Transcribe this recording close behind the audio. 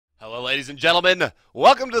Hello, ladies and gentlemen.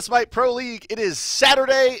 Welcome to the Smite Pro League. It is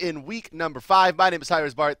Saturday in week number 5. My name is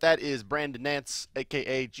hi-rez. That is Brandon Nance,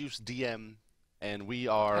 a.k.a. Juice DM. And we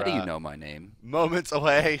are How do you know my name? Moments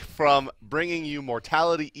away from bringing you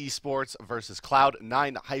Mortality Esports versus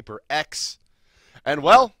Cloud9 HyperX. And,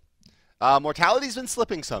 well, Mortality's been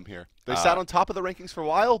slipping some here. They sat on top of the rankings for a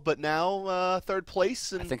while, but now third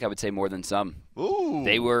place. And I think I would say more than some. Ooh.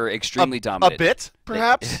 They were extremely dominant. A bit,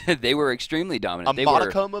 perhaps? They were extremely dominant. A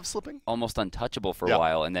modicum of slipping? Almost untouchable for a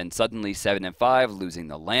while, and then suddenly 7-5, losing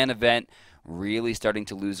the LAN event, really starting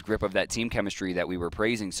to lose grip of that team chemistry that we were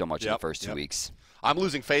praising so much in the first 2 weeks. I'm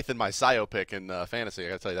losing faith in my Sio pick in fantasy, I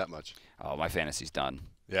got to tell you that much. Oh, my fantasy's done.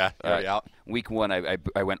 Yeah, out. Week 1,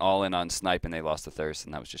 I went all in on Snipe, and they lost to Thirst,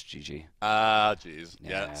 and that was just GG. Jeez.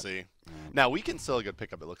 Yeah, see. Now, Weekend's still a good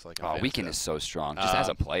pickup, it looks like. Oh, Weekend is so strong, just as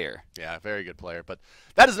a player. Yeah, very good player. But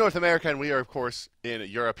that is North America, and we are, of course, in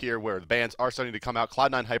Europe here, where the bans are starting to come out.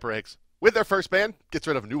 Cloud9 HyperX, with their first ban, gets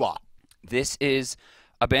rid of Nua. This is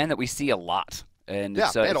a ban that we see a lot. And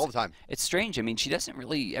yeah, ban all the time. It's strange. I mean, she doesn't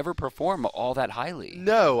really ever perform all that highly.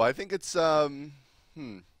 No, I think it's,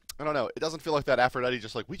 I don't know. It doesn't feel like that Aphrodite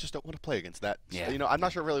just like, we just don't want to play against that. Yeah. You know, I'm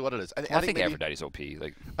not sure really what it is. I think maybe, Aphrodite's OP.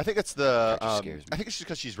 Like, I think it's the, I scares me. think it's just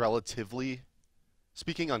because she's relatively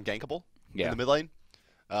speaking ungankable in Yeah. the mid lane.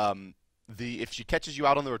 If she catches you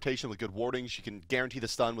out on the rotation with good warding, she can guarantee the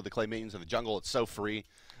stun with the clay minions in the jungle. It's so free.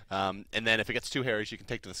 And then if it gets too hairy, she can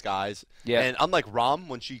take to the skies. Yeah. And unlike Rom,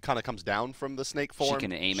 when she kind of comes down from the snake form, she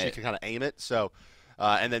can aim it. She can kind of aim it. So,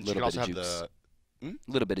 and then she can also have the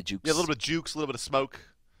little bit of jukes. Yeah, a little bit of jukes, a little bit of smoke,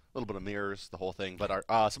 a little bit of mirrors, the whole thing. But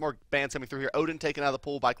some more bans coming through here. Odin taken out of the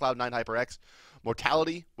pool by Cloud9 HyperX.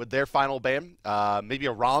 Mortality with their final ban. Maybe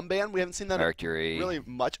a Rom ban. We haven't seen that Mercury. Really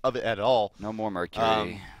much of it at all. No more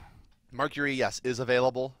Mercury. Mercury, yes, is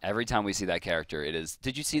available. Every time we see that character, it is.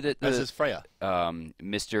 Did you see that? This is Freya.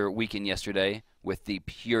 Mr. Weekend yesterday with the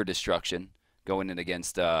pure destruction going in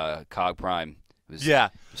against Cog Prime.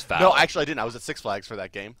 It was foul. No, actually, I didn't. I was at Six Flags for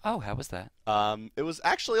that game. Oh, how was that? It was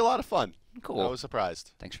actually a lot of fun. Cool. I was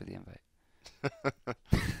surprised. Thanks for the invite.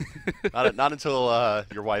 not until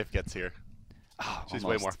your wife gets here. Oh, she's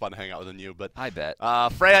almost. way more fun to hang out with than you. But I bet.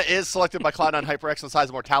 Freya is selected by Cloud9 HyperX on the sides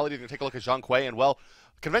of Mortality. They're going to take a look at Zhang Kuei, and well,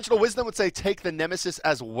 conventional wisdom would say take the Nemesis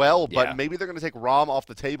as well, but maybe they're going to take Rom off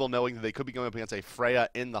the table knowing that they could be going up against a Freya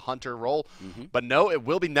in the Hunter role. But no, it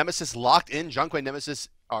will be Nemesis locked in. Zhang Kuei Nemesis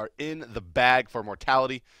are in the bag for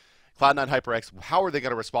Mortality. Cloud9 HyperX, how are they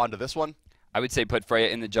going to respond to this one? I would say put Freya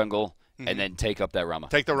in the jungle and then take up that Rama.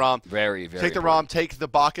 Take the Rom. Very, very Take the important. Rom, take the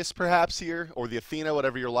Bacchus perhaps here, or the Athena,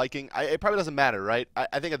 whatever you're liking. It probably doesn't matter, right?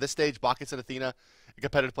 I think at this stage, Bacchus and Athena, in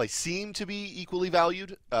competitive play, seem to be equally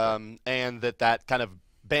valued, and that kind of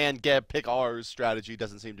ban, get, pick ours strategy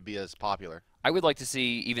doesn't seem to be as popular. I would like to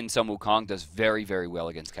see even Sun Wukong does very, very well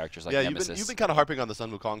against characters like Nemesis. You've been kind of harping on the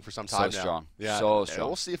Sun Wukong for some time now. So strong. Yeah, so strong.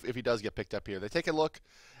 We'll see if he does get picked up here. They take a look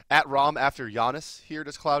at Rom after Giannis here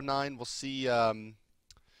does Cloud9. We'll see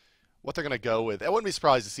what they're going to go with. I wouldn't be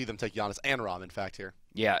surprised to see them take Giannis and Rom, in fact, here.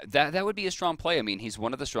 Yeah, that would be a strong play. I mean, he's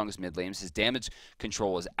one of the strongest mid lanes. His damage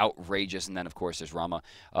control is outrageous, and then, of course, there's Rama.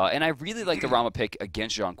 And I really like the Rama pick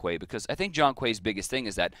against Zhang Kuei because I think Zhang Kuei's biggest thing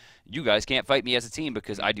is that you guys can't fight me as a team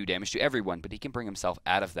because I do damage to everyone, but he can bring himself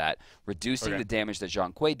out of that, reducing the damage that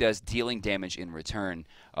Zhang Kuei does, dealing damage in return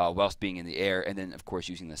whilst being in the air, and then, of course,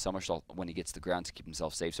 using the somersault when he gets to the ground to keep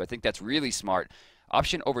himself safe. So I think that's really smart.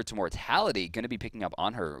 Option over to Mortality, going to be picking up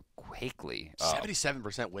on her quickly.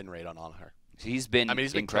 77% win rate on her. He's been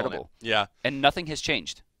incredible. Yeah. And nothing has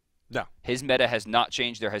changed. No. His meta has not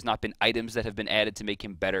changed. There has not been items that have been added to make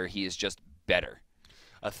him better. He is just better.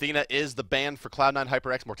 Athena is the ban for Cloud9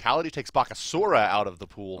 HyperX. Mortality takes Bakasura out of the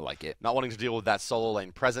pool. I like it. Not wanting to deal with that solo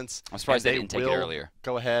lane presence. I'm surprised they didn't take it earlier.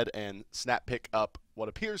 Go ahead and snap pick up what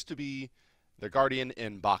appears to be their Guardian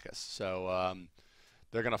in Bacchus. So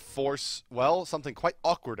they're going to force, well, something quite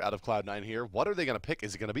awkward out of Cloud9 here. What are they going to pick?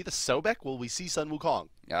 Is it going to be the Sobek? Will we see Sun Wukong?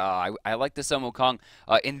 I like the Sun Wukong.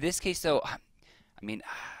 In this case, though, I mean,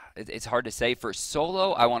 it's hard to say. For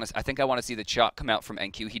solo, I think I want to see the Chalk come out from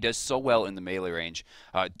NQ. He does so well in the melee range.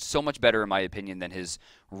 So much better, in my opinion, than his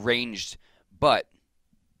ranged. But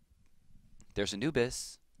there's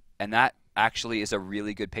Anubis, and that actually is a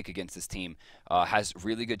really good pick against this team. Has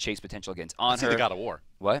really good chase potential against Honor. I see the God of War.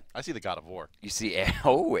 What? I see the God of War. You see,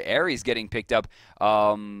 Ares getting picked up.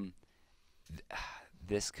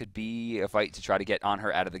 This could be a fight to try to get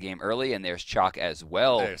Honor out of the game early, and there's Chalk as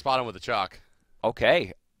well. Hey, spot on with the Chalk.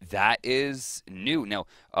 Okay, that is new. Now,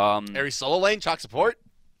 Ares solo lane, Chalk support.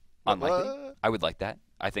 Unlikely. I would like that.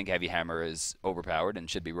 I think Heavy Hammer is overpowered and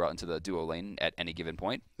should be brought into the duo lane at any given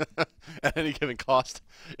point. At any given cost,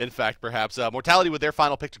 in fact, perhaps. Mortality with their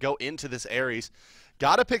final pick to go into this Ares.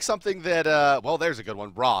 Got to pick something that, well, there's a good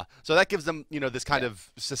one, Raw. So that gives them, this kind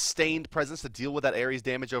of sustained presence to deal with that Ares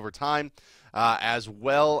damage over time, as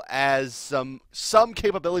well as some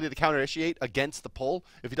capability to counter-initiate against the pull.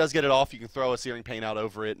 If he does get it off, you can throw a Searing Pain out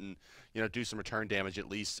over it and, do some return damage at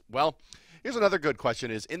least. Well, here's another good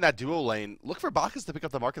question is, in that duo lane, look for Bacchus to pick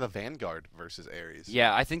up the Mark of the Vanguard versus Ares.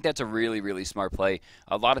 Yeah, I think that's a really, really smart play.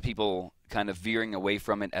 A lot of people kind of veering away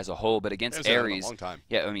from it as a whole, but against Ares, a long time.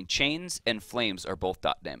 Yeah, I mean, Chains and Flames are both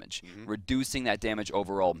dot damage. Reducing that damage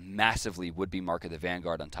overall massively would be Mark of the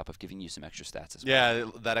Vanguard on top of giving you some extra stats as well.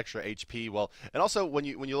 Yeah, that extra HP. Well, and also when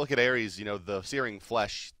you look at Ares, the Searing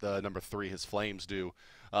Flesh, the number 3, his Flames do.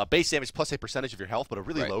 Base damage plus a percentage of your health, but a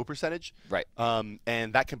really low percentage. Right.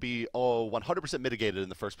 And that can be 100% mitigated in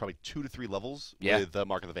the first probably 2 to 3 levels with the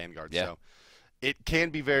Mark of the Vanguard. Yeah. So it can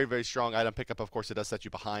be very, very strong item pickup. Of course, it does set you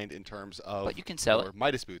behind in terms of but you can sell it.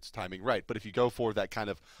 Midas Boots timing. Right. But if you go for that kind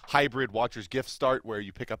of hybrid Watcher's Gift start where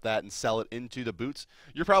you pick up that and sell it into the boots,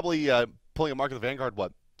 you're probably pulling a Mark of the Vanguard,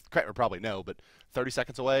 what? Probably no, but 30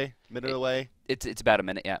 seconds away, minute away? It's about a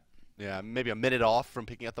minute, yeah. Yeah, maybe a minute off from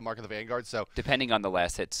picking up the Mark of the Vanguard. So depending on the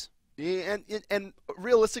last hits. Yeah, and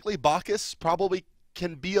realistically, Bacchus probably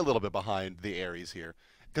can be a little bit behind the Ares here.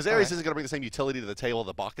 Because Ares isn't going to bring the same utility to the table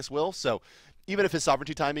that Bacchus will. So even if his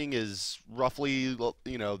sovereignty timing is roughly,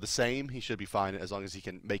 the same, he should be fine as long as he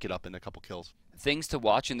can make it up in a couple kills. Things to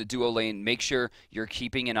watch in the duo lane. Make sure you're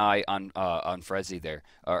keeping an eye on Frezzy there.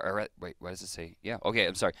 Wait, what does it say? Yeah, okay,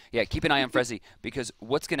 I'm sorry. Yeah, keep an eye on Frezzy because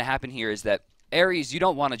what's going to happen here is that Ares, you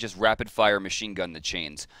don't want to just rapid-fire machine gun the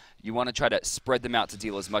chains. You want to try to spread them out to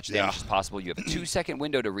deal as much damage as possible. You have a 2-second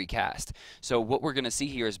window to recast. So what we're going to see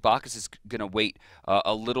here is Bacchus is going to wait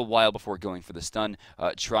a little while before going for the stun,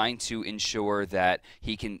 trying to ensure that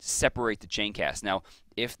he can separate the chain cast. Now,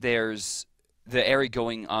 if there's the area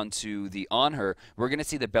going onto the on her, we're going to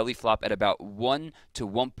see the belly flop at about 1 to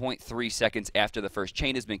 1.3 seconds after the first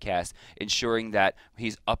chain has been cast, ensuring that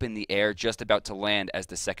he's up in the air just about to land as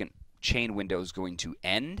the second chain window is going to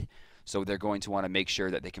end. So they're going to want to make sure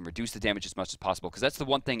that they can reduce the damage as much as possible because that's the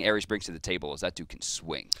one thing Ares brings to the table is that dude can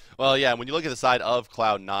swing. Well, yeah, when you look at the side of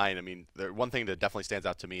Cloud9, I mean, one thing that definitely stands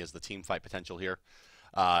out to me is the team fight potential here.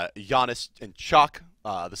 Giannis and Chuck,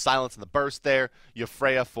 the silence and the burst there. You have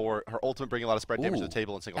Freya for her ultimate, bringing a lot of spread damage to the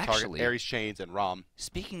table and single target. Ares Chains and Rom.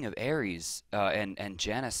 Speaking of Ares and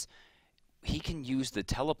Janus, he can use the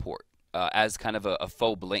teleport as kind of a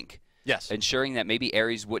faux blink. Yes. Ensuring that maybe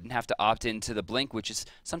Ares wouldn't have to opt into the blink, which is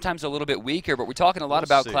sometimes a little bit weaker, but we're talking a lot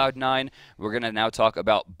about Cloud9. We're going to now talk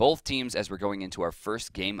about both teams as we're going into our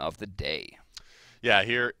first game of the day. Yeah,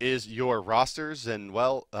 here is your rosters, and,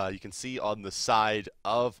 well, you can see on the side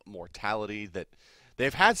of Mortality that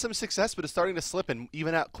they've had some success, but it's starting to slip and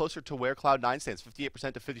even out closer to where Cloud9 stands,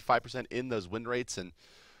 58% to 55% in those win rates. And,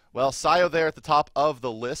 well, Sayo there at the top of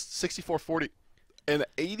the list, 64, 40, and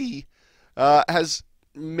 80 has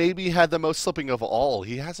maybe had the most slipping of all.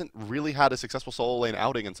 He hasn't really had a successful solo lane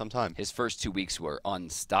outing in some time. His first 2 weeks were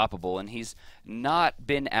unstoppable, and he's not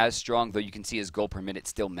been as strong, though you can see his goal per minute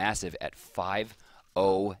still massive at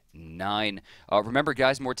 509. Remember,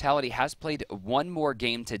 guys, Mortality has played one more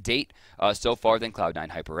game to date so far than Cloud9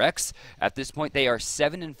 HyperX. At this point, they are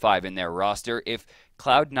 7-5 in their roster. If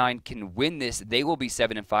Cloud9 can win this, they will be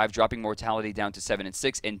 7-5, dropping Mortality down to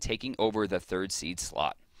 7-6 and taking over the 3rd seed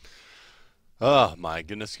slot. Oh, my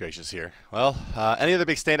goodness gracious here. Well, any other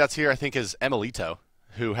big standouts here, I think, is Emilito,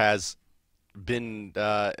 who has been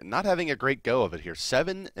not having a great go of it here.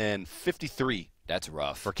 7-53. That's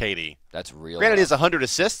rough. For KD. That's real Granted, rough. he has 100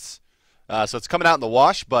 assists, so it's coming out in the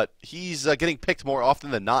wash, but he's getting picked more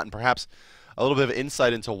often than not, and perhaps a little bit of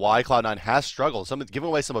insight into why Cloud9 has struggled. Giving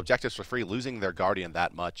away some objectives for free, losing their Guardian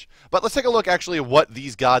that much. But let's take a look, actually, at what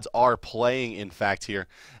these gods are playing, in fact, here,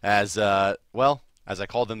 as, well, as I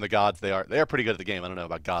called them the gods, they are pretty good at the game. I don't know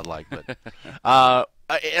about godlike, but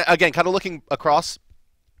again, kind of looking across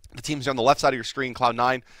the teams on the left side of your screen,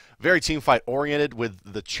 Cloud9, very team fight oriented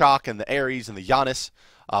with the Chalk and the Ares and the Giannis.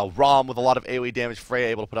 Rom with a lot of AoE damage, Freya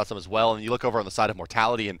able to put out some as well. And you look over on the side of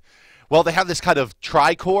Mortality, and, well, they have this kind of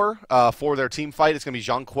tri-core for their team fight. It's going to be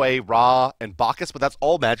Zhonghui, Ra, and Bacchus, but that's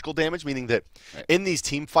all magical damage, meaning that in these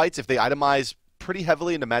team fights, if they itemize pretty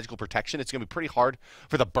heavily into magical protection, it's going to be pretty hard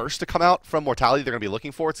for the burst to come out from Mortality they're going to be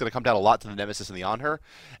looking for. It's going to come down a lot to the Nemesis and the On Her.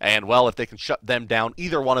 And, well, if they can shut them down,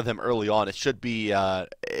 either one of them early on, it should be a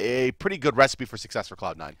pretty good recipe for success for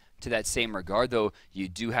Cloud9. To that same regard, though, you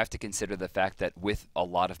do have to consider the fact that with a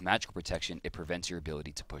lot of magical protection, it prevents your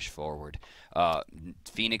ability to push forward.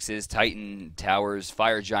 Phoenixes, Titan, Towers,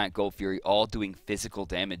 Fire Giant, Gold Fury, all doing physical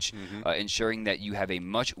damage, ensuring that you have a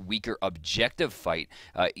much weaker objective fight.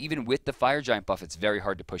 Even with the Fire Giant buff, it's very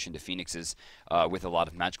hard to push into Phoenixes with a lot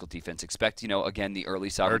of magical defense. Expect, again, the early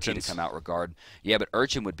sovereignty to come out regard. Yeah, but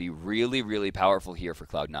Urchin would be really, really powerful here for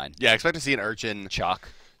Cloud9. Yeah, expect to see an Urchin. Chalk.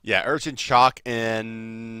 Yeah, Urchin, Chalk,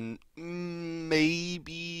 and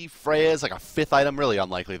maybe Freya's like a 5th item. Really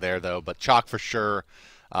unlikely there, though, but Chalk for sure.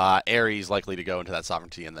 Ares likely to go into that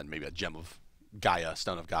sovereignty, and then maybe a Gem of Gaia,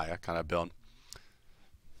 Stone of Gaia kind of build.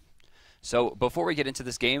 So before we get into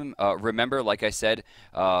this game, remember, like I said,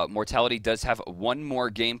 Mortality does have one more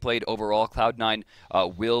game played overall. Cloud9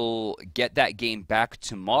 will get that game back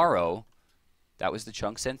tomorrow. That was the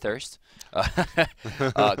Chunks and Thirst.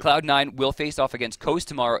 Cloud9 will face off against Coast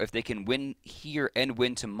tomorrow. If they can win here and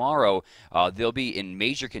win tomorrow, they'll be in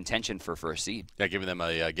major contention for first seed. Yeah, giving them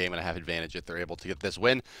a game and a half advantage if they're able to get this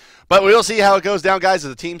win. But we will see how it goes down, guys, as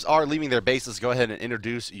the teams are leaving their bases. Go ahead and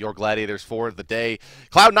introduce your gladiators for the day.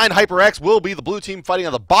 Cloud9 HyperX will be the blue team fighting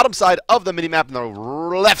on the bottom side of the minimap and the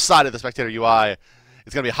left side of the spectator UI.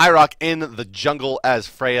 It's going to be hi-rez in the jungle as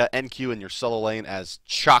Freya, NQ in your solo lane as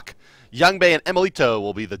Chuck. Youngbei and Emilito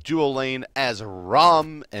will be the duo lane as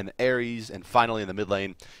Rom and Ares. And finally in the mid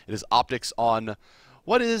lane, it is Optics on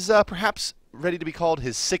what is perhaps ready to be called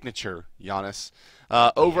his signature, Giannis.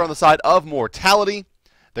 Over on the side of Mortality,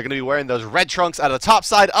 they're going to be wearing those red trunks out of the top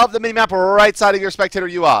side of the minimap, right side of your spectator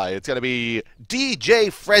UI. It's going to be DJ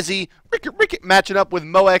Frezzy, Ricket matching up with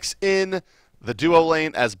Moex in the duo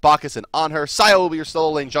lane as Bacchus and Anher. Sayo will be your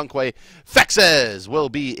solo lane. Junkwei. Fexes will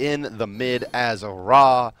be in the mid as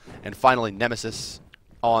Ra. And finally, Nemesis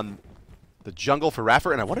on the jungle for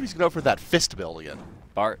Raffer. And I wonder if he's going to go for that fist build again.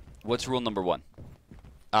 Bart, what's rule number 1?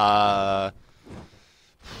 Don't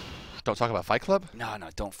talk about Fight Club? No,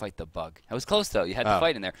 don't fight the bug. That was close, though. You had the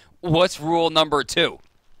fight in there. What's rule number 2?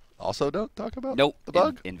 Also don't talk about the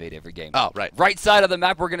bug? Invade every game. Oh, right. Right side of the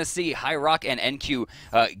map, we're going to see hi-rez and NQ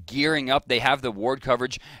gearing up. They have the ward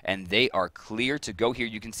coverage, and they are clear to go here.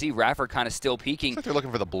 You can see Raffer kind of still peeking. Looks like they're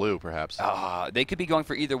looking for the blue, perhaps. They could be going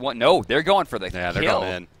for either one. No, they're going for the kill. Yeah, they're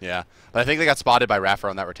going in. Yeah. But I think they got spotted by Raffer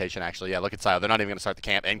on that rotation, actually. Yeah, look at Sayo. They're not even going to start the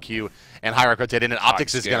camp. NQ and hi-rez rotate in, and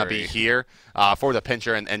Optics is going to be here for the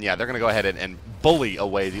pincher. And yeah, they're going to go ahead and bully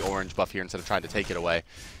away the orange buff here instead of trying to take it away.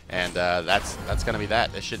 And that's going to be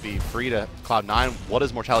that. It should be free to Cloud9. What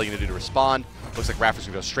is Mortality going to do to respond? Looks like Raffer's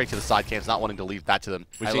going to go straight to the side camps, not wanting to leave that to them.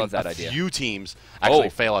 I love that idea. A few teams actually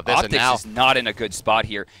fail at this. Optics and now is not in a good spot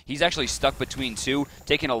here. He's actually stuck between two,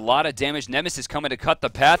 taking a lot of damage. Nemesis coming to cut the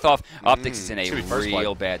path off. Optics is in a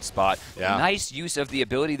real bad spot. Yeah. Nice use of the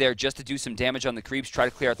ability there just to do some damage on the creeps, try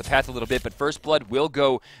to clear out the path a little bit, but First Blood will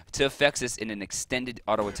go to Fexus in an extended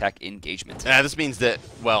auto attack engagement. Yeah, this means that,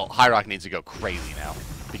 well, hi-rez needs to go crazy now,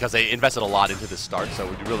 because they invested a lot into this start, so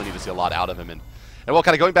we really need to see a lot out of him. And well,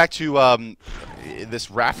 kind of going back to this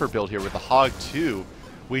Raffer build here with the Hog 2,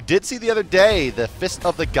 we did see the other day the Fist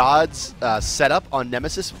of the Gods setup on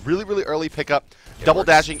Nemesis. Really, really early pickup, double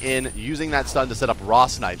dashing in, using that stun to set up raw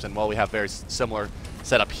snipes. And well, we have very similar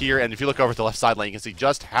setup here. And if you look over at the left side lane, you can see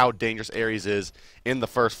just how dangerous Ares is in the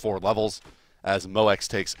first 4 levels, as Moex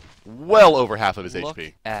takes well over half of his HP.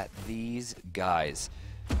 Look at these guys.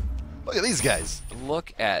 Look at these guys.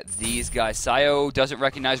 Look at these guys. Sayo doesn't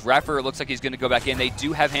recognize Raffer. It looks like he's going to go back in. They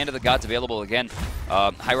do have Hand of the Gods available again.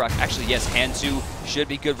 hi-rez, actually, yes, Hand 2 should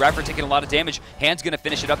be good. Raffer taking a lot of damage. Hand's going to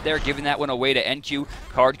finish it up there, giving that one away to NQ.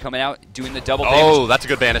 Card coming out, doing the double damage. Oh, that's a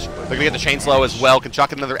good banish. They're going to get the chain slow as well. Can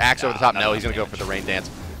chuck another axe over the top. No, he's going to go for the rain dance.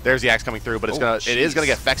 There's the axe coming through, but it is going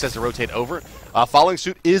to get Fexes to rotate over. Following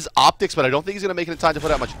suit is Optics, but I don't think he's going to make it in time to put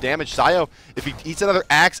out much damage. Sayo, if he eats another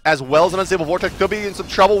axe as well as an Unstable Vortex, could be in some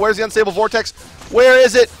trouble. Where's the Unstable Vortex? Where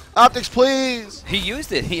is it? Optics, please! He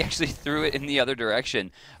used it. He actually threw it in the other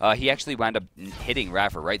direction. He actually wound up hitting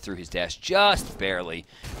Raffer right through his dash, just barely.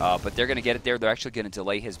 But they're going to get it there. They're actually going to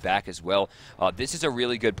delay his back as well. This is a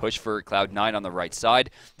really good push for Cloud9 on the right side.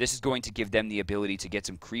 This is going to give them the ability to get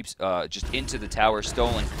some creeps just into the tower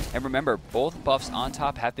stolen. And remember, both buffs on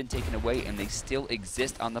top have been taken away, and they still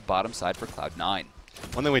exist on the bottom side for Cloud9.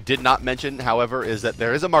 One thing we did not mention, however, is that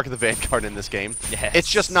there is a Mark of the Vanguard in this game. Yes. It's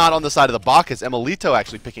just not on the side of the Bacchus. Emilito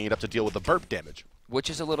actually picking it up to deal with the burp damage. Which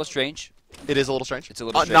is a little strange. It is a little strange. It's a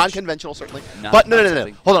little strange. Non-conventional, certainly. But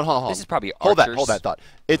no. Hold on. This is probably hold Archers. that thought.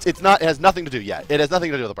 It's not. It has nothing to do. Yeah, it has nothing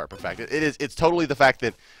to do with the burp. In fact, it's totally the fact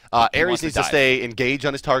that Ares needs to stay engaged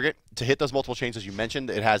on his target to hit those multiple chains, as you mentioned.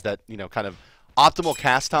 It has that kind of optimal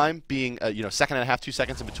cast time being, you know, second and a half, 2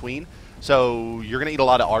 seconds in between. So you're going to eat a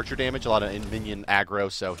lot of archer damage, a lot of minion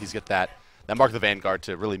aggro, so he's got that Mark of the Vanguard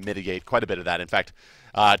to really mitigate quite a bit of that. In fact,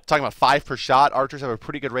 talking about 5 per shot, archers have a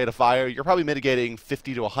pretty good rate of fire. You're probably mitigating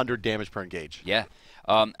 50 to 100 damage per engage. Yeah.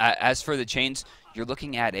 As for the chains, you're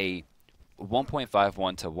looking at a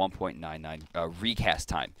 1.51 to 1.99 recast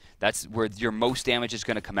time. That's where your most damage is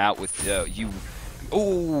going to come out with you.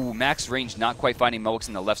 Oh, max range not quite finding Moix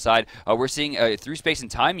in the left side. We're seeing through space and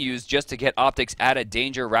time used just to get optics out of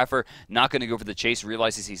danger. Raffer not going to go for the chase,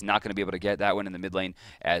 realizes he's not going to be able to get that one in the mid lane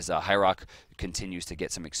as hi-rez continues to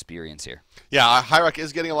get some experience here. Yeah, hi-rez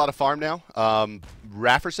is getting a lot of farm now.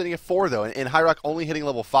 Raffer's sitting at 4 though, and hi-rez only hitting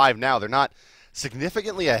level 5 now. They're not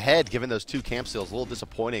significantly ahead given those 2 camp steals. A little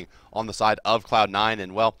disappointing on the side of Cloud9,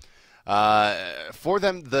 and well, for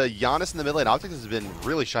them, the Giannis in the mid lane optics has been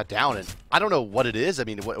really shut down, and I don't know what it is. I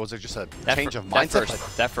mean, was it just a change of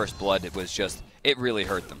mindset? That first blood, it was just, it really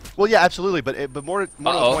hurt them. Well, yeah, absolutely, but more to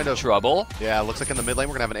the point of trouble. Yeah, looks like in the mid lane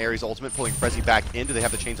we're gonna have an Ares ultimate pulling Frezzy back in. Do they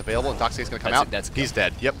have the chains available? And Doxy's gonna come out. He's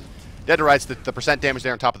dead. Yep. Dead to rights. The percent damage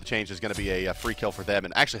there on top of the change is going to be a free kill for them,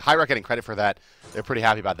 and actually hi-rez getting credit for that. They're pretty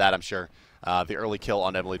happy about that, I'm sure. The early kill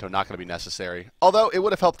on Emilito not going to be necessary, although it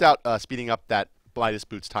would have helped out speeding up that Midas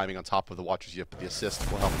Boots timing on top of the Watchers. You have the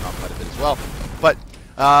assist will help him out quite a bit as well. But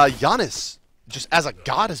Giannis, just as a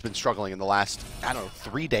god, has been struggling in the last, I don't know,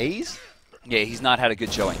 3 days? Yeah, he's not had a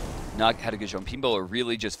good showing. Not had a good showing. People are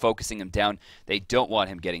really just focusing him down. They don't want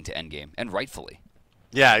him getting to endgame, and rightfully.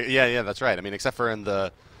 Yeah, that's right. I mean, except for in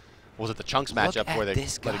the, was it the Chunks matchup where they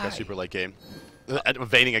let it go super late game?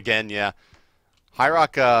 Veining again, yeah.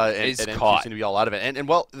 hi-rez and MQ seem to be all out of it. And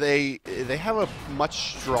well, they have a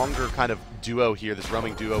much stronger kind of duo here, this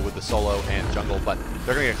roaming duo with the solo and jungle, but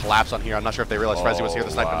they're going to get collapsed on here. I'm not sure if they realized Frezzy was here.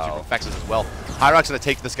 The snipe comes through from Fexes as well. hi-rez going to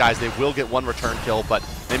take this, guys. They will get 1 return kill, but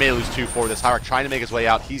they may lose 2 for this. hi-rez trying to make his way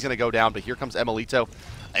out. He's going to go down, but here comes Emilito.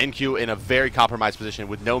 NQ in a very compromised position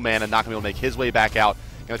with no mana, not going to be able to make his way back out.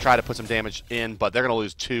 Going to try to put some damage in, but they're going to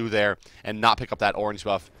lose 2 there and not pick up that orange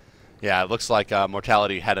buff. Yeah, it looks like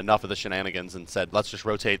Mortality had enough of the shenanigans and said, let's just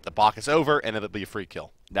rotate the Bacchus over, and it'll be a free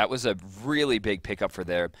kill. That was a really big pickup for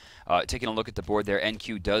there. Taking a look at the board there,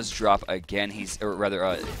 NQ does drop again.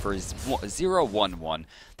 For his 0-1-1.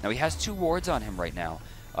 Now, he has 2 wards on him right now.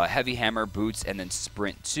 Heavy Hammer, Boots, and then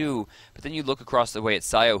Sprint 2. But then you look across the way at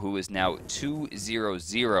Sayo, who is now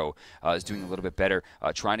 2-0-0, is doing a little bit better,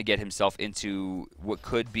 trying to get himself into what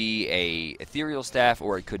could be a Ethereal Staff,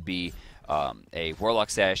 or it could be a Warlock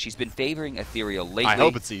Sash. He's been favoring Ethereal lately. I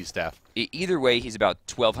hope it's E-Staff. Either way, he's about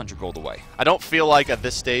 1,200 gold away. I don't feel like at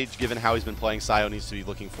this stage, given how he's been playing, Sayo needs to be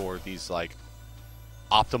looking for these, like,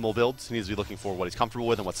 optimal builds. He needs to be looking for what he's comfortable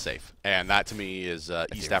with and what's safe. And that, to me, is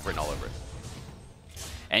E-Staff written all over it.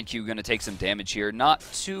 NQ going to take some damage here. Not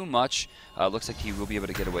too much. Looks like he will be able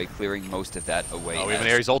to get away, clearing most of that away. Oh, we have an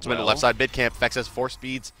Ares ultimate in the left side mid camp. Fex has 4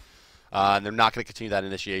 speeds, and they're not going to continue that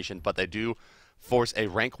initiation, but they do force a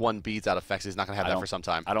rank 1 beads out of Fex. He's not going to have that for some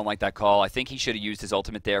time. I don't like that call. I think he should have used his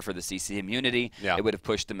ultimate there for the CC immunity. Yeah. It would have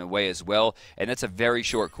pushed him away as well. And that's a very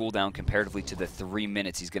short cooldown comparatively to the 3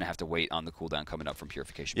 minutes he's going to have to wait on the cooldown coming up from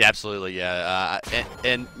Purification. Yeah, absolutely, yeah.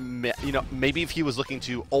 And you know, maybe if he was looking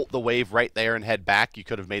to ult the wave right there and head back, you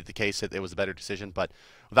could have made the case that it was a better decision. But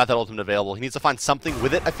without that ultimate available, he needs to find something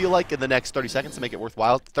with it, I feel like, in the next 30 seconds to make it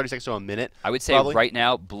worthwhile. 30 seconds to a minute, I would say probably. Right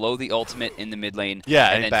now, blow the ultimate in the mid lane,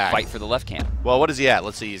 yeah, and then back. Fight for the left camp. Well, what is he at?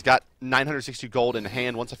 Let's see. He's got 962 gold in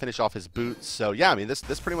hand. Wants to finish off his boots. So, yeah, I mean, this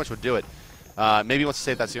pretty much would do it. Maybe he wants to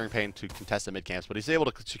save that Searing Pain to contest the mid camps, but he's able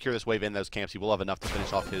to secure this wave in those camps. He will have enough to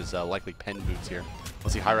finish off his likely pen boots here.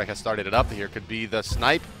 Let's see. hi-rez has started it up. Here could be the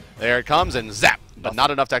snipe. There it comes, and zap! But not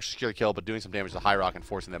enough to actually secure the kill, but doing some damage to hi-rez and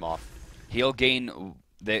forcing them off. He'll gain...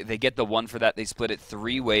 They get the 1 for that. They split it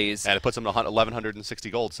 3 ways. And it puts them to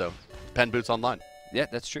 1,160 gold, so pen boots online. Yeah,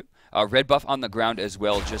 that's true. Red buff on the ground as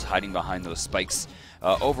well, just hiding behind those spikes.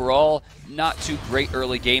 Overall, not too great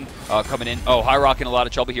early game coming in. Oh, hi-rez in a lot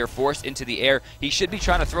of trouble here, forced into the air. He should be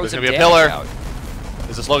trying to throw some damage out.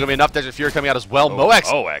 Is this low going to be enough? Desert Fury coming out as well. Mox.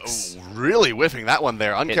 Mox. Really whiffing that one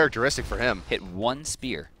there. Uncharacteristic for him. Hit 1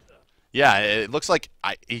 spear. Yeah, it looks like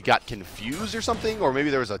he got confused or something, or maybe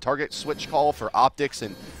there was a target switch call for optics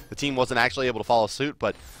and the team wasn't actually able to follow suit,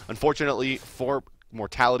 but unfortunately for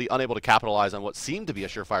Mortality, unable to capitalize on what seemed to be a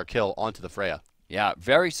surefire kill onto the Freya. Yeah,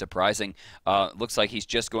 very surprising. Looks like he's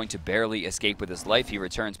just going to barely escape with his life. He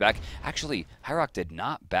returns back. Actually, hi-rez did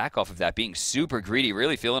not back off of that, being super greedy,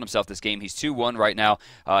 really feeling himself this game. He's 2-1 right now.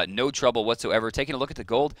 No trouble whatsoever. Taking a look at the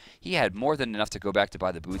gold, he had more than enough to go back to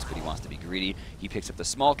buy the boots, but he wants to be greedy. He picks up the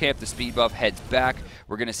small camp, the speed buff, heads back.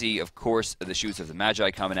 We're going to see, of course, the Shoots of the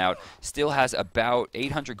Magi coming out. Still has about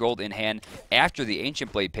 800 gold in hand after the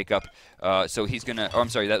Ancient Blade pickup. So he's going to, oh, I'm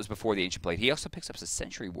sorry, that was before the Ancient Blade. He also picks up the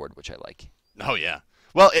Sentry Ward, which I like. Oh, yeah.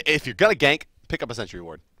 Well, if you're going to gank, pick up a Sentry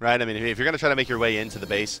Ward, right? I mean, if you're going to try to make your way into the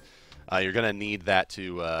base, you're going to need that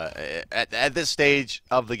to, at this stage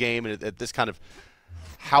of the game, and at this kind of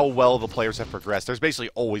how well the players have progressed, there's basically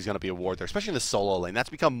always going to be a ward there, especially in the solo lane. That's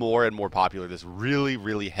become more and more popular, this really,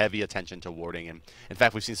 really heavy attention to warding. And in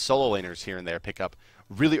fact, we've seen solo laners here and there pick up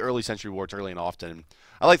really early Sentry Wards early and often.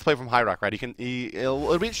 I like to play from hi-rez, right?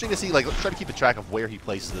 It'll be interesting to see, like, let's try to keep a track of where he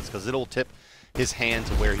places this, because it'll tip his hand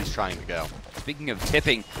to where he's trying to go. Speaking of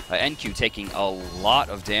tipping, NQ taking a lot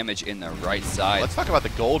of damage in the right side. Let's talk about the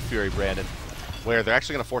Gold Fury, Brandon, where they're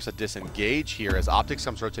actually going to force a disengage here as Optics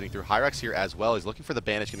comes rotating through. hi-rez here as well. He's looking for the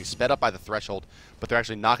banish, getting sped up by the threshold, but they're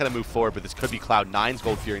actually not going to move forward. But this could be Cloud9's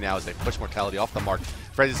Gold Fury now as they push Mortality off the mark.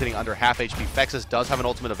 Freddy's hitting under half HP. Fexus does have an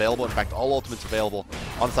ultimate available. In fact, all ultimates available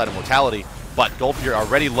on the side of Mortality. But Gold Fury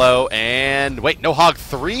already low, and wait, no Hog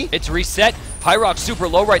 3? It's reset. hi-rez super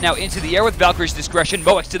low right now into the air with Valkyrie's discretion.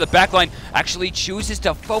 Moex to the backline actually chooses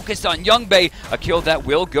to focus on Youngbei. A kill that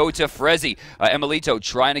will go to Frezzy. Emilito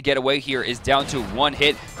trying to get away here is down to 1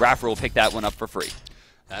 hit. Raffer will pick that one up for free.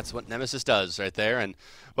 That's what Nemesis does right there. And,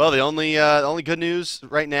 well, the only good news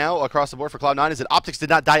right now across the board for Cloud9 is that Optics did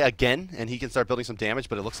not die again, and he can start building some damage,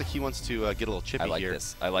 but it looks like he wants to get a little chippy here.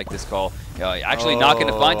 I like this call. Actually not going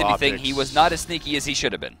to find anything. Optics. He was not as sneaky as he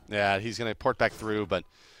should have been. Yeah, he's going to port back through, but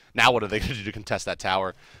now what are they going to do to contest that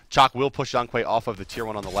tower? Chalk will push Zhonghui off of the tier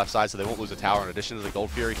 1 on the left side, so they won't lose a tower in addition to the Gold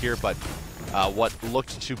Fury here, but what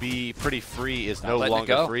looked to be pretty free is no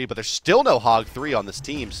longer free, but there's still no Hog 3 on this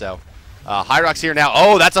team, so hi-rez here now.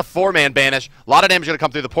 Oh, that's a 4-man banish. A lot of damage going to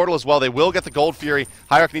come through the portal as well. They will get the Gold Fury.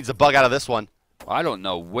 hi-rez needs to bug out of this one. I don't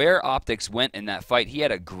know where Optics went in that fight. He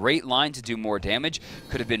had a great line to do more damage.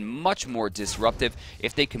 Could have been much more disruptive.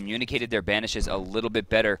 If they communicated their banishes a little bit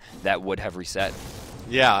better, that would have reset.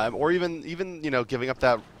 Yeah, or even you know, giving up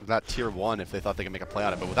that tier 1 if they thought they could make a play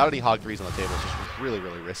on it. But without any Hog 3s on the table, it's just really,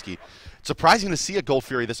 really risky. It's surprising to see a Gold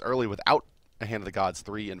Fury this early without a Hand of the Gods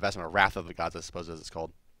 3 investment, or Wrath of the Gods, I suppose as it's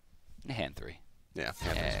called. Hand 3. Yeah,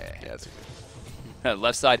 hand 3. Yeah, that's good.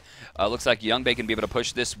 Left side, looks like Youngbei can be able to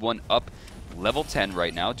push this one up. Level 10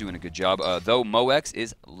 right now, doing a good job. Though Moex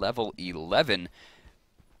is level 11.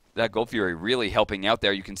 That Gold Fury really helping out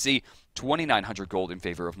there. You can see 2,900 gold in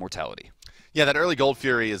favor of Mortality. Yeah, that early Gold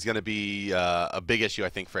Fury is going to be a big issue, I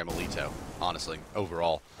think, for Emilito, honestly,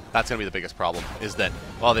 overall. That's going to be the biggest problem, is that,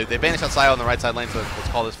 well, they banished out Sio on the right side lane, so let's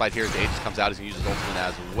call this fight here. The Aegis comes out, he's going to use his ultimate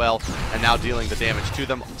as well, and now dealing the damage to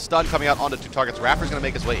them. Stun coming out onto 2 targets. Raffer's going to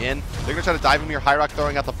make his way in. They're going to try to dive him here. hi-rez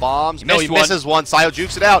throwing out the bombs. No, he misses one. Sio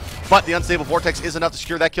jukes it out, but the Unstable Vortex is enough to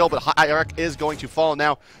secure that kill, but hi-rez is going to fall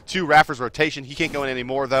now to Raffer's rotation. He can't go in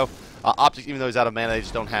anymore, though. Optics, even though he's out of mana, they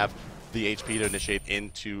just don't have the HP to initiate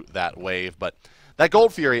into that wave, but that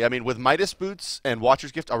Gold Fury, I mean, with Midas Boots and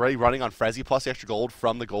Watcher's Gift already running on Frezzy plus extra gold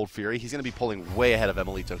from the Gold Fury, he's going to be pulling way ahead of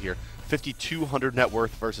Emilito here. 5,200 net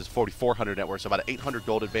worth versus 4,400 net worth, so about an 800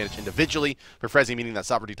 gold advantage individually for Frezzy, meaning that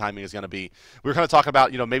sovereignty timing is going to be, we were kind of talking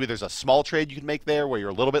about, you know, maybe there's a small trade you can make there where you're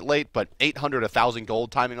a little bit late, but 800, 1,000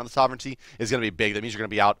 gold timing on the sovereignty is going to be big. That means you're going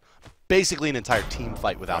to be out basically an entire team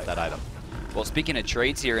fight without that item. Well, speaking of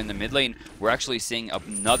trades here in the mid lane, we're actually seeing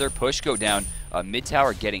another push go down. Mid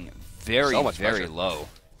tower getting very low.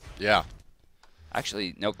 Yeah.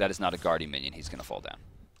 Actually, nope, that is not a Guardian minion. He's going to fall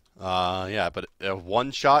down. Yeah, but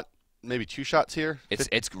 1 shot, maybe 2 shots here.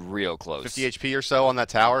 It's real close. 50 HP or so on that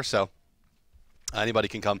tower, so anybody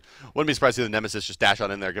can come. Wouldn't be surprised to see the Nemesis just dash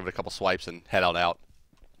on in there, give it a couple swipes, and head on out.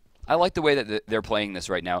 I like the way that they're playing this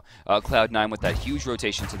right now. Cloud9 with that huge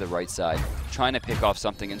rotation to the right side, trying to pick off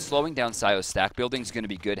something, and slowing down Sio's stack building is going to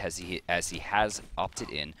be good as he has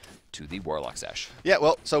opted in to the Warlock Sash. Yeah,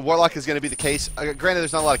 well, so Warlock is going to be the case. Granted,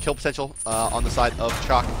 there's not a lot of kill potential on the side of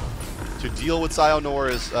Chalk to deal with Sio, nor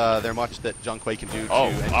is there much that Zhonghui can do to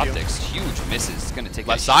NQ. Optics, huge misses. It's going to take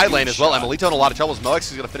left side lane as well. Emilito in a lot of troubles.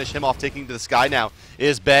 Moex is going to finish him off. Taking to the sky now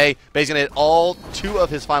is Bay. Bay's going to hit all 2 of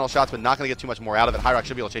his final shots, but not going to get too much more out of it. hi-rez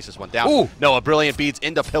should be able to chase this one down. Ooh. No, a brilliant beats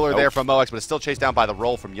into pillar there from Moex, but it's still chased down by the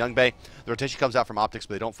roll from Youngbei. The rotation comes out from Optics,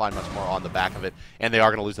 but they don't find much more on the back of it, and they are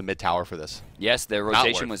going to lose the mid tower for this. Yes, their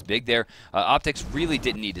rotation was big there. Optics really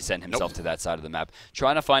didn't need to send himself to that side of the map.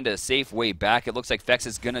 Trying to find a safe way back. It looks like Fex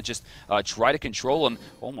is going to just try to control him,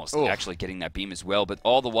 almost actually getting that beam as well, but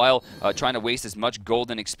all the while trying to waste as much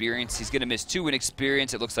gold and experience. He's going to miss 2 in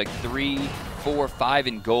experience. It looks like 3, 4, 5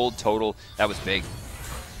 in gold total. That was big.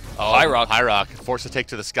 Oh, hi-rez forced to take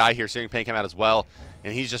to the sky here. Searing Pain came out as well.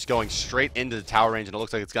 And he's just going straight into the tower range, and it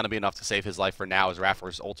looks like it's going to be enough to save his life for now as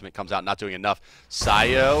Raffer's ultimate comes out, not doing enough.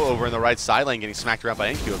 Sayo over in the right side lane getting smacked around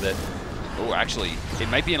by NQ a bit. Oh, actually, it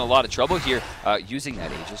might be in a lot of trouble here, using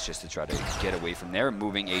that Aegis just to try to get away from there.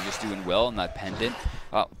 Moving Aegis doing well on that pendant.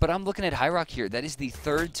 But I'm looking at hi-rez here. That is the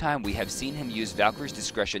 3rd time we have seen him use Valkyrie's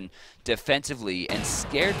Discretion defensively and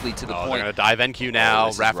scaredly to the point. They're going to dive NQ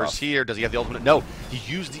now. Raffer's here. Does he have the ultimate? No.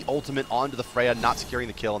 He used the ultimate onto the Freya, not securing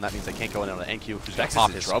the kill, and that means they can't go in on an NQ, who's going to pop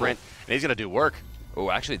his sprint, and he's going to do work. Oh,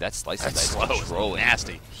 actually, that slice is slow.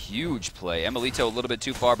 Nasty. Huge play. Emilito a little bit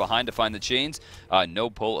too far behind to find the chains. No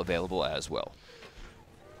pull available as well.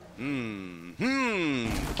 Moex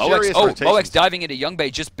diving into Youngbei,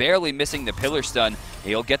 just barely missing the pillar stun.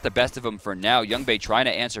 He'll get the best of him for now. Youngbei trying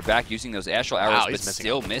to answer back using those astral arrows, but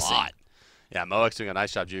still missing. Yeah, Moex doing a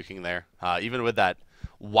nice job juking there. Even with that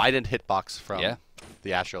widened hitbox from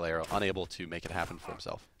the astral arrow, unable to make it happen for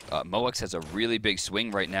himself. Moex has a really big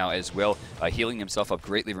swing right now as well, healing himself up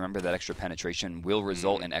greatly. Remember that extra penetration will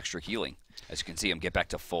result in extra healing. As you can see him get back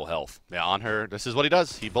to full health. Yeah, on her, this is what he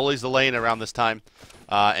does. He bullies the lane around this time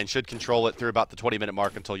and should control it through about the 20-minute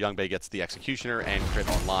mark until Youngbei gets the Executioner and crit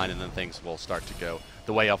online, and then things will start to go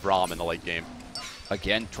the way of Rom in the late game.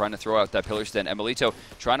 Again, trying to throw out that pillar stun. Emilito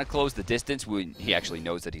trying to close the distance when he actually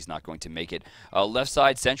knows that he's not going to make it. Left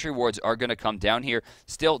side, sentry wards are going to come down here.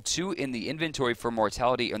 Still 2 in the inventory for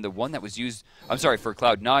Mortality, and the one that was used, I'm sorry, for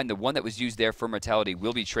Cloud9, the one that was used there for Mortality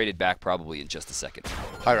will be traded back probably in just a second.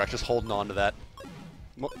 hi-rez just holding on to that.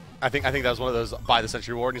 I think that was one of those buy the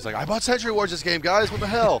sentry ward, and he's like, I bought sentry wards this game, guys. What the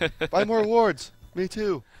hell? Buy more wards. Me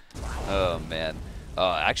too. Oh, man.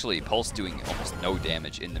 Actually, Pulse doing almost no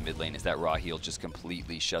damage in the mid lane as that raw heal just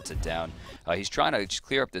completely shuts it down. He's trying to just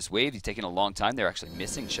clear up this wave. He's taking a long time. They're actually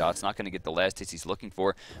missing shots. Not going to get the last hits he's looking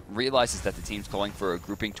for. Realizes that the team's calling for a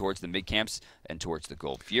grouping towards the mid camps and towards the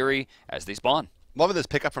Gold Fury as they spawn. Loving this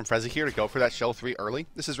pickup from Frezzy here to go for that Shell 3 early.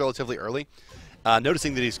 This is relatively early.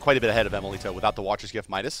 Noticing that he's quite a bit ahead of Emilito without the Watcher's Gift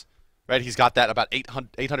Midas. Right? He's got that about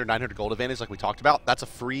 800, 900 gold advantage like we talked about. That's a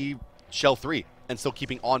free Shell 3 and still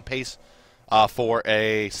keeping on pace for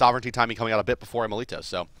a Sovereignty timing coming out a bit before Emilito.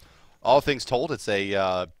 So all things told, it's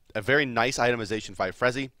a very nice itemization by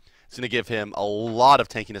Frezzy. It's going to give him a lot of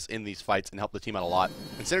tankiness in these fights and help the team out a lot.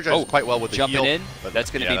 And synergizes quite well with the jumping heal. In. But that's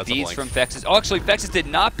going to be beads from Fexes. Oh, actually, Fexes did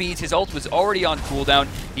not beads. His ult was already on cooldown.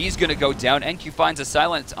 He's going to go down. NQ finds a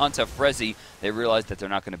silence onto Frezzy. They realize that they're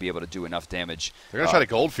not going to be able to do enough damage. They're going to try to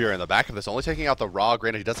Gold Fury in the back of this, only taking out the Raw.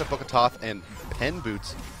 Granted, he does have Book of Thoth and Pen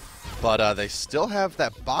Boots. But they still have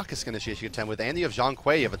that Bacchus initiation attempt with Andy of Zhang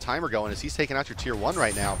Kui. You have a timer going as he's taking out your tier 1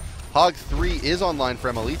 right now. Hog 3 is online for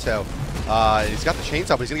Emilito. He's got the chainsaw,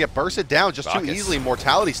 but he's going to get bursted down just too easily.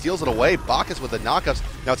 Mortality steals it away. Bacchus with the knockups.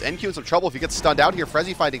 Now it's NQ in some trouble if he gets stunned out here.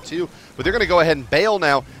 Frezzy finding 2, but they're going to go ahead and bail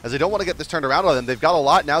now as they don't want to get this turned around on them. They've got a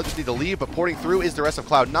lot now, just need to leave, but porting through is the rest of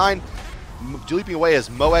Cloud9. Leaping away as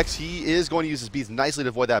Moex. He is going to use his beads nicely to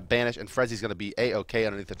avoid that banish, and Frezzy's going to be A-OK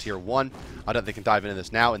underneath the tier 1. I don't think they can dive into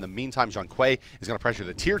this now. In the meantime, Zhang Kui is going to pressure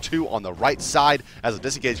the tier 2 on the right side as the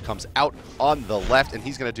disengage comes out on the left, and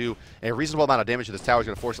he's going to do a reasonable amount of damage to this tower. He's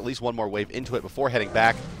going to force at least one more wave into it before heading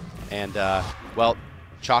back. And, well,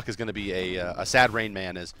 Chalk is going to be a sad Rain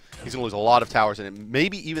Man as he's going to lose a lot of towers, and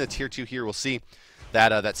maybe even the tier 2 here. We'll see.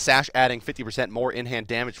 That Sash adding 50% more in-hand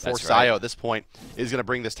damage for Sayo at this point is going to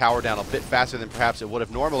bring this tower down a bit faster than perhaps it would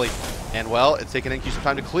have normally. And, well, it's taken NQ some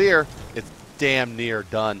time to clear. It's damn near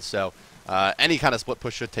done. So any kind of split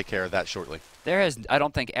push should take care of that shortly. There has, I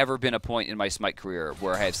don't think, ever been a point in my Smite career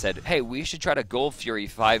where I have said, hey, we should try to Gold Fury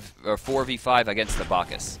 5 or 4v5 against the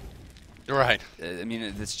Bacchus. Right. I mean,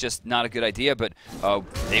 it's just not a good idea, but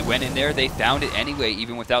they went in there. They found it anyway,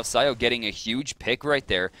 even without Sayo getting a huge pick right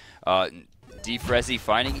there. Frezzy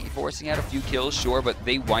forcing out a few kills, sure, but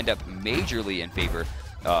they wind up majorly in favor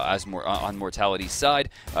on Mortality's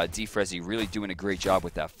side. Frezzy really doing a great job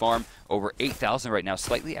with that farm. Over 8,000 right now,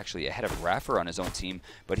 slightly actually ahead of Raffer on his own team,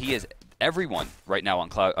 but he is everyone right now on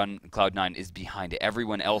Cloud9 is behind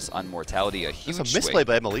everyone else on Mortality. A huge It's a misplay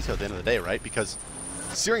by Emilito at the end of the day, right? Because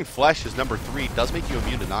Searing Flesh is number 3, does make you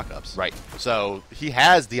immune to knockups. Right. So he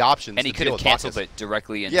has the options. And he could have canceled it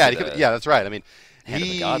directly into yeah, that's right. I mean,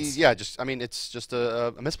 I mean, it's just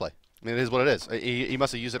a misplay. I mean, it is what it is. He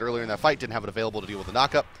must have used it earlier in that fight, didn't have it available to deal with the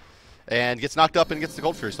knockup, and gets knocked up and gets the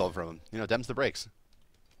Gold Fury stolen from him. You know, dems the brakes.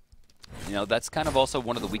 You know, that's kind of also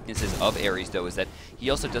one of the weaknesses of Ares, though, is that he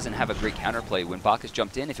also doesn't have a great counterplay. When Bacchus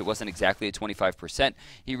jumped in, if it wasn't exactly at 25%,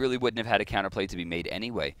 he really wouldn't have had a counterplay to be made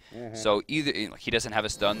anyway. So either he doesn't have a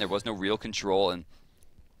stun, there was no real control, and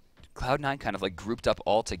Cloud9 kind of like grouped up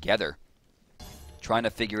all together, trying to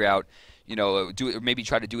figure out, you know, maybe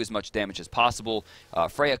try to do as much damage as possible.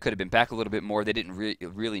 Freya could have been back a little bit more. They didn't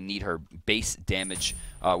really need her base damage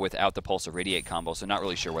without the Pulse Irradiate combo, so not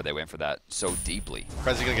really sure where they went for that so deeply.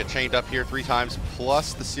 Frezzy's going to get chained up here 3 times,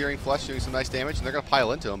 plus the Searing Flesh doing some nice damage, and they're going to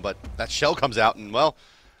pile into him, but that shell comes out, and, well,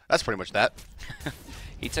 that's pretty much that.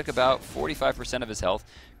 He took about 45% of his health.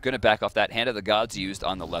 Going to back off that. Hand of the Gods used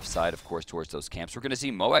on the left side, of course, towards those camps. We're going to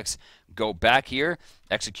see Moex go back here.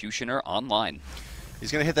 Executioner online.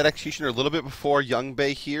 He's going to hit that Executioner a little bit before Young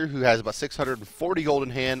Bay here, who has about 640 gold in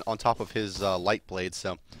hand on top of his Light Blade.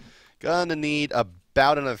 So, going to need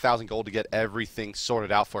about another 1,000 gold to get everything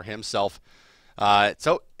sorted out for himself.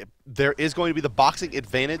 So, there is going to be the boxing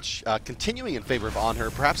advantage continuing in favor of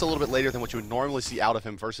Anhur, perhaps a little bit later than what you would normally see out of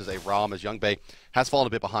him versus a Rom, as Young Bay has fallen a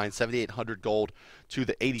bit behind, 7,800 gold to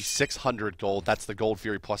the 8,600 gold. That's the Gold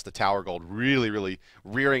Fury plus the Tower Gold, really, really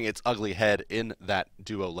rearing its ugly head in that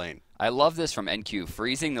duo lane. I love this from NQ,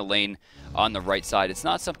 freezing the lane on the right side. It's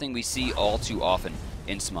not something we see all too often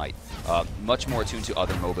in Smite. Much more attuned to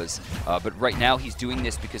other MOBAs. But right now he's doing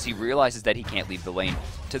this because he realizes that he can't leave the lane.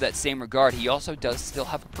 To that same regard, he also does still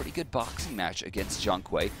have a pretty good boxing match against Zhang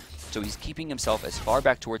Kui. So he's keeping himself as far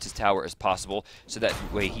back towards his tower as possible, so that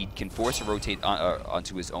way he can force a rotate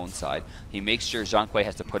onto his own side. He makes sure Zhang Kui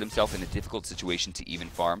has to put himself in a difficult situation to even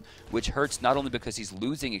farm, which hurts not only because he's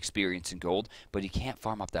losing experience in gold, but he can't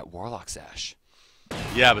farm up that Warlock Sash.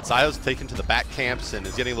 Yeah, but Zio's taken to the back camps and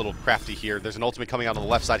is getting a little crafty here. There's an ultimate coming out on the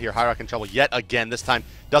left side here. hi-rez in trouble yet again. This time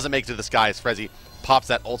doesn't make it to the sky as Frezzy pops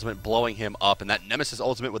that ultimate, blowing him up. And that Nemesis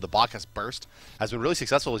ultimate with the Bacchus burst has been really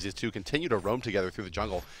successful as these two continue to roam together through the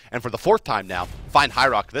jungle. And for the 4th time now, find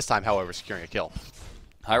hi-rez, this time, however, securing a kill.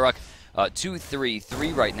 hi-rez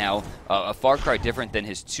 2-3-3 right now, a far cry different than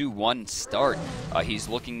his 2-1 start. He's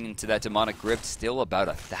looking into that Demonic Grip, still about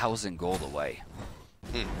 1,000 gold away.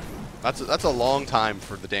 That's a long time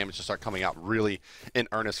for the damage to start coming out really in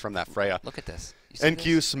earnest from that Freya. Look at this.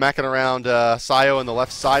 NQ smacking around Sayo in the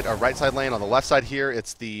left side, or right side lane. On the left side here,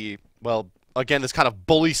 it's the, well, again, this kind of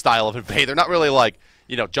bully style of invade. They're not really like,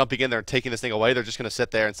 you know, jumping in there and taking this thing away. They're just going to sit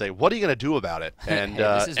there and say, what are you going to do about it? And hey,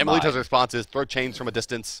 Emilito's response is throw chains from a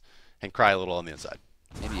distance and cry a little on the inside.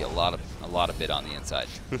 Maybe a lot of bit on the inside.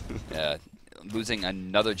 Losing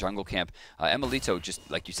another jungle camp. Emilito,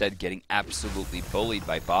 just like you said, getting absolutely bullied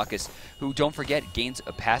by Bacchus, who, don't forget, gains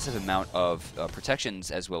a passive amount of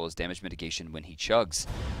protections as well as damage mitigation when he chugs.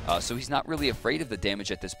 So he's not really afraid of the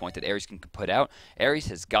damage at this point that Ares can put out. Ares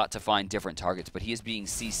has got to find different targets, but he is being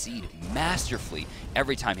CC'd masterfully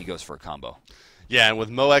every time he goes for a combo. Yeah, and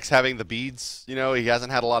with Moex having the beads, you know, he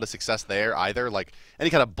hasn't had a lot of success there either. Like,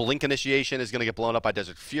 any kind of blink initiation is going to get blown up by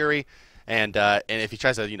Desert Fury. And if he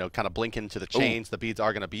tries to, you know, kind of blink into the chains, the beads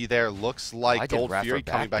are going to be there. Looks like Gold Fury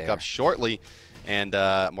coming back up shortly. And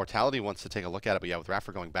Mortality wants to take a look at it. But yeah, with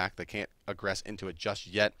Raffer going back, they can't aggress into it just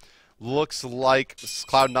yet. Looks like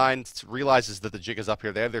Cloud9 realizes that the jig is up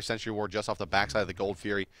here. They have their Sentry Ward just off the backside of the Gold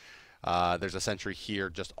Fury. There's a Sentry here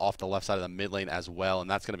just off the left side of the mid lane as well, and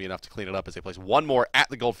that's going to be enough to clean it up as they place one more at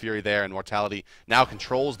the Gold Fury there, and Mortality now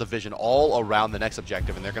controls the vision all around the next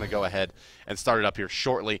objective, and they're going to go ahead and start it up here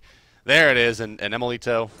shortly. There it is, and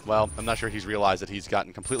Emilito, well, I'm not sure he's realized that he's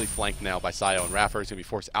gotten completely flanked now by Sayo, and Raffer is going to be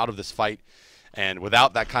forced out of this fight, and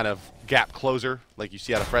without that kind of gap closer like you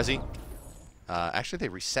see out of Frezzy, actually, they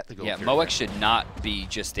reset the Gold Fury. Yeah, Moex should not be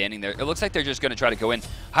just standing there. It looks like they're just going to try to go in.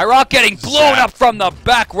 hi-rez getting blown up from the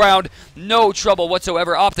background. No trouble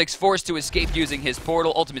whatsoever. Optics forced to escape using his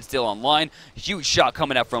portal. Ultimate still online. Huge shot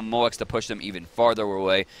coming out from Moex to push them even farther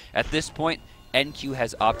away. At this point, NQ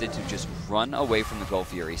has opted to just run away from the Gold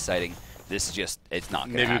Fury, citing this is just, it's not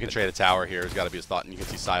going to happen. Maybe we can trade a tower here. Has got to be his thought, and you can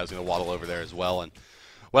see Sayo's going to waddle over there as well. And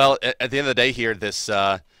well, at the end of the day here, this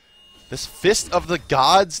this Fist of the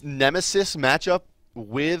Gods Nemesis matchup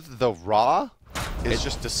with the Ra is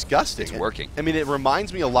just disgusting. It's working. I mean, it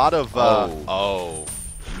reminds me a lot of...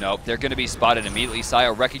 Nope, they're going to be spotted immediately.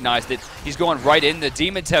 Sayo recognized it. He's going right in. The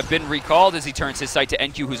demons have been recalled as he turns his sight to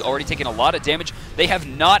NQ, who's already taken a lot of damage. They have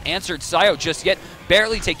not answered Sayo just yet,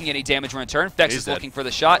 barely taking any damage in return. Vex is looking for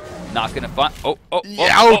the shot. Not going to find... Oh,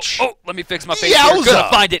 Ouch! let me fix my face here. Going to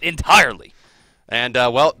find it entirely. And,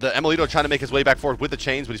 well, the Emilito trying to make his way back forward with the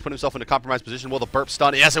chains, but he's put himself in a compromised position. Will the burp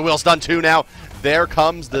stun? Yes, it will stun 2 now. There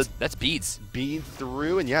comes the... That's beads. Bead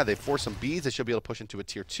through, and yeah, they force some beads. They should be able to push into a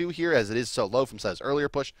tier 2 here, as it is so low from Seth's earlier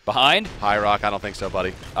push. Behind? High Rock, I don't think so,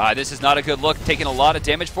 buddy. This is not a good look. Taking a lot of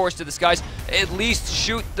damage force to the skies. At least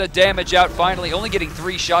shoot the damage out finally. Only getting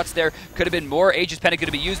 3 shots there. Could have been more. Aegis Panic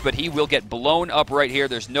could be used, but he will get blown up right here.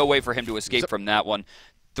 There's no way for him to escape from that one.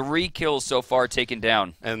 3 kills so far taken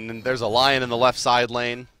down. And then there's a Lion in the left side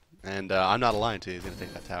lane. And I'm not a Lion, too. He's going to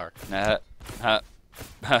take that tower.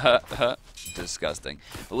 Disgusting.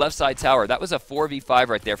 The left side tower, that was a 4v5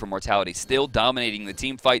 right there for Mortality. Still dominating the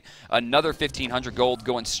team fight. Another 1,500 gold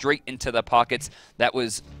going straight into the pockets. That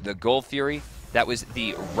was the Gold Fury. That was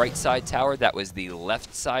the right side tower. That was the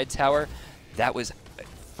left side tower. That was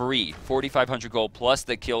free. 4,500 gold plus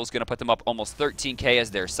the kills, going to put them up almost 13k as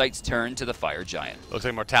their sights turn to the Fire Giant. Looks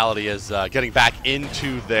like Mortality is getting back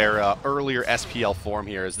into their earlier SPL form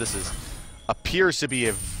here, as this appears to be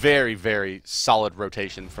a very, very solid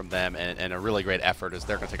rotation from them and a really great effort, as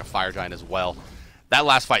they're going to take a Fire Giant as well. That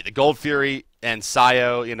last fight, the Gold Fury and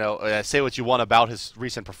Sayo, you know, say what you want about his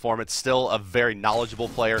recent performance, still a very knowledgeable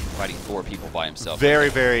player. Fighting 4 people by himself. Very,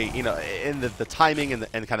 very, you know, in the timing and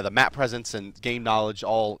kind of the map presence and game knowledge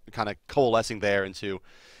all kind of coalescing there into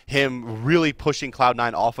him really pushing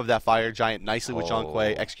Cloud9 off of that Fire Giant nicely with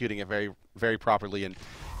Zhonghui, executing it very, very properly and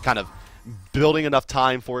kind of building enough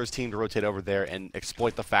time for his team to rotate over there and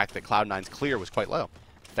exploit the fact that Cloud9's clear was quite low.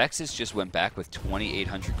 Vexus just went back with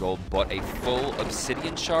 2,800 gold, bought a full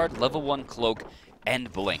Obsidian Shard, level 1 Cloak, and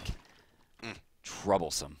Blink.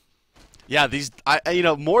 Troublesome. Yeah, these, you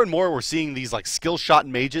know, more and more we're seeing these like skill shot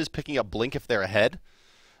mages picking up Blink if they're ahead.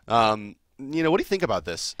 You know, what do you think about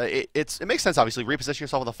this? It makes sense, obviously, reposition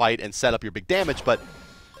yourself in the fight and set up your big damage, but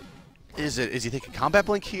is he thinking combat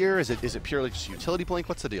Blink here? Is it purely just utility Blink?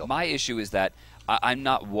 What's the deal? My issue is that I'm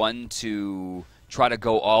not one to try to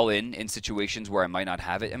go all in situations where I might not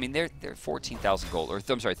have it. I mean, they're 14,000 gold, or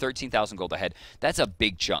I'm sorry, 13,000 gold ahead. That's a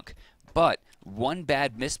big chunk. But one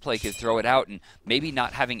bad misplay could throw it out, and maybe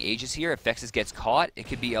not having Aegis here, if Vexus gets caught, it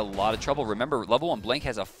could be a lot of trouble. Remember, level 1 Blink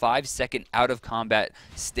has a 5-second out-of-combat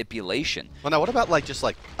stipulation. Well, now what about just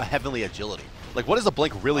like a Heavenly Agility? Like, what does a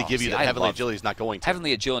Blink really give you that Heavenly Agility is not going to?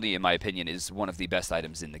 Heavenly Agility, in my opinion, is one of the best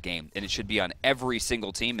items in the game, and it should be on every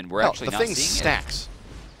single team, and we're actually not seeing it. The thing stacks.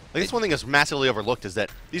 Like, that's one thing that's massively overlooked is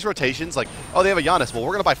that these rotations, like, oh, they have a Giannis. Well,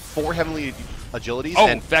 we're going to buy 4 Heavenly Agilities. Oh,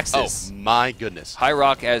 and Vexus. Oh, my goodness. High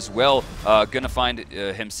Rock as well, going to find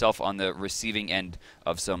himself on the receiving end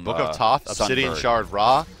of some Book of Thoth, Obsidian Shard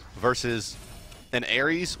Ra versus an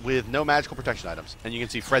Ares with no magical protection items. And you can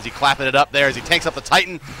see Frezzy clapping it up there as he tanks up the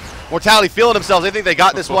Titan. Mortality feeling themselves. They think they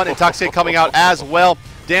got this one. Intoxicate coming out as well.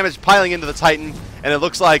 Damage piling into the Titan. And it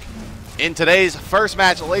looks like in today's first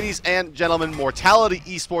match, ladies and gentlemen, Mortality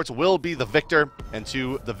Esports will be the victor, and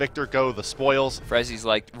to the victor go the spoils. Frezzy's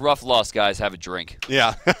like, rough loss, guys, have a drink.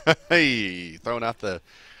 Yeah. Hey, throwing out the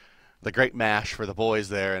great mash for the boys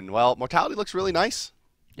there. And, well, Mortality looks really nice.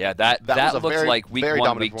 Yeah, that looks like week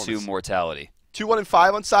 1, week 2 Mortality.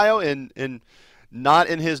 2-1-5 on Sayo, and not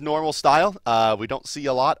in his normal style. We don't see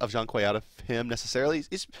a lot of Zhonghui out of him necessarily.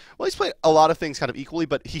 He's played a lot of things kind of equally,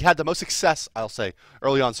 but he had the most success, I'll say,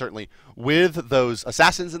 early on certainly, with those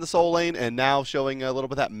assassins in the soul lane, and now showing a little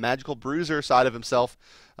bit of that magical bruiser side of himself.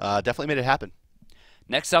 Definitely made it happen.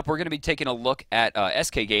 Next up, we're going to be taking a look at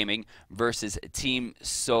SK Gaming versus Team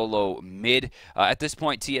Solo Mid. At this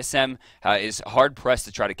point, TSM is hard-pressed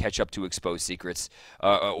to try to catch up to Exposed Secrets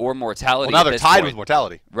or Mortality. Well, now they're tied with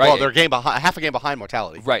Mortality. Right. Well, they're half a game behind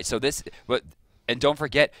Mortality. Right, so and don't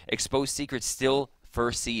forget, Exposed Secrets still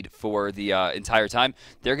first seed for the entire time.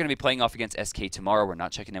 They're going to be playing off against SK tomorrow. We're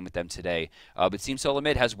not checking in with them today. But Team Solo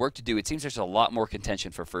Mid has work to do. It seems there's a lot more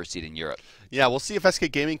contention for first seed in Europe. Yeah, we'll see if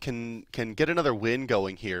SK Gaming can get another win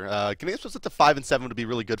going here. Getting us up to 5-7 would be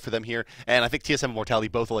really good for them here. And I think TSM and Mortality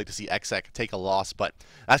both would like to see XSEC take a loss, but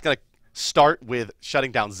that's going to start with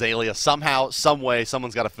shutting down Zalia. Somehow, some way,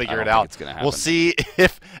 someone's got to figure it out. It's gonna happen. We'll see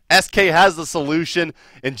if SK has the solution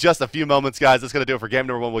in just a few moments, guys. That's going to do it for game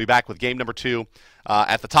number 1. We'll be back with game number 2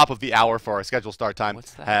 at the top of the hour for our scheduled start time.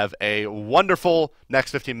 What's that? Have a wonderful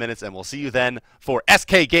next 15 minutes, and we'll see you then for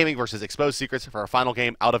SK Gaming versus Exposed Secrets for our final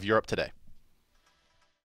game out of Europe today.